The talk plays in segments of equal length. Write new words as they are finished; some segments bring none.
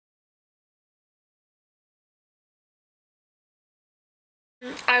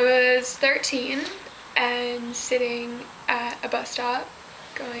I was 13 and sitting at a bus stop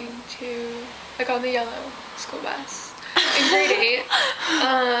going to, like, on the yellow school bus in grade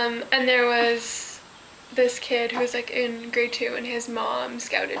 8. And there was this kid who was like in grade 2 and his mom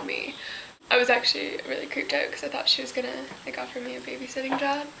scouted me. I was actually really creeped out because I thought she was gonna like offer me a babysitting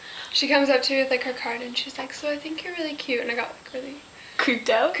job. She comes up to me with like her card and she's like, "So I think you're really cute," and I got like really creeped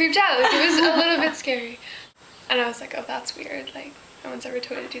out. Like it was a little bit scary, and I was like, "Oh, that's weird. Like no one's ever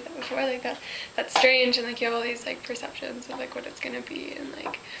told me to do that before. Like that's strange." And like you have all these like perceptions of like what it's gonna be, and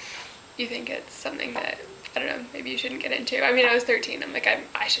like you think it's something that, I don't know, maybe you shouldn't get into. I mean, I was 13. I'm like,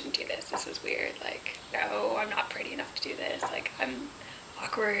 I shouldn't do this. This is weird. Like, no, I'm not pretty enough to do this. Like, I'm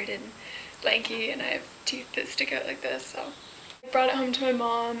awkward and lanky and I have teeth that stick out like this. So I brought it home to my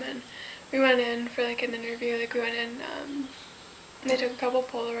mom and we went in for like an interview. Like, we went in, they took a couple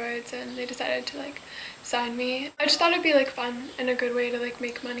Polaroids and they decided to like sign me. I just thought it'd be like fun and a good way to like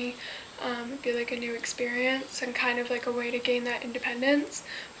make money. It'd be like a new experience and kind of like a way to gain that independence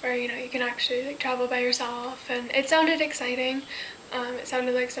where, you know, you can actually like travel by yourself, and it sounded exciting. It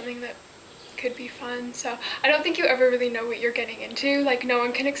sounded like something that could be fun. So I don't think you ever really know what you're getting into. Like, no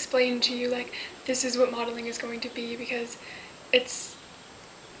one can explain to you like this is what modeling is going to be, because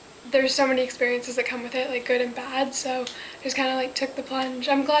there's so many experiences that come with it, like good and bad. So I just kind of like took the plunge.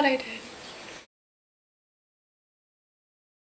 I'm glad I did.